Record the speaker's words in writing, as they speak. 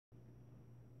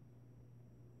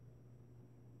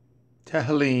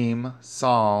Tehillim,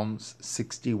 Psalms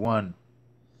 61.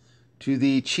 To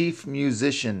the chief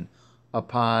musician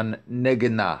upon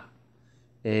Neginah,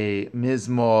 a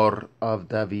Mizmor of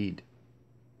David.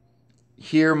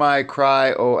 Hear my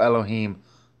cry, O Elohim,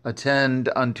 attend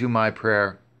unto my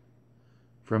prayer.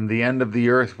 From the end of the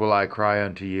earth will I cry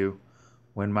unto you,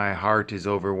 when my heart is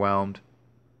overwhelmed.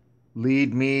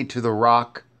 Lead me to the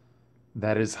rock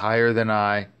that is higher than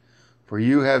I, for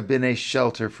you have been a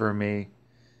shelter for me,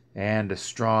 and a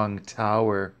strong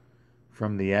tower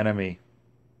from the enemy.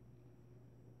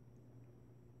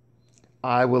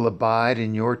 I will abide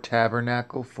in your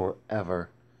tabernacle forever.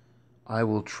 I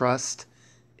will trust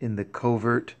in the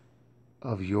covert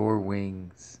of your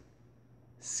wings.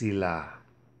 Selah.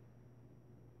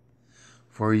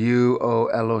 For you, O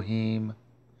Elohim,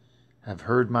 have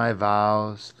heard my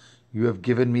vows. You have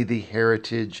given me the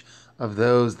heritage of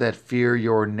those that fear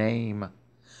your name.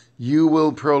 You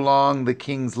will prolong the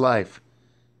king's life,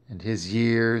 and his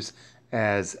years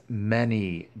as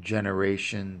many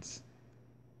generations.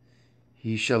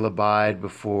 He shall abide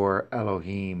before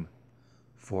Elohim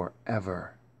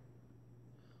forever.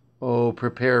 O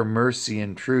prepare mercy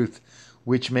and truth,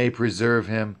 which may preserve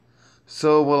him.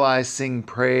 So will I sing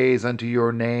praise unto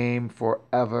your name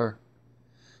forever,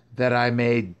 that I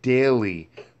may daily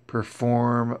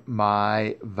perform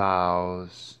my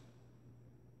vows.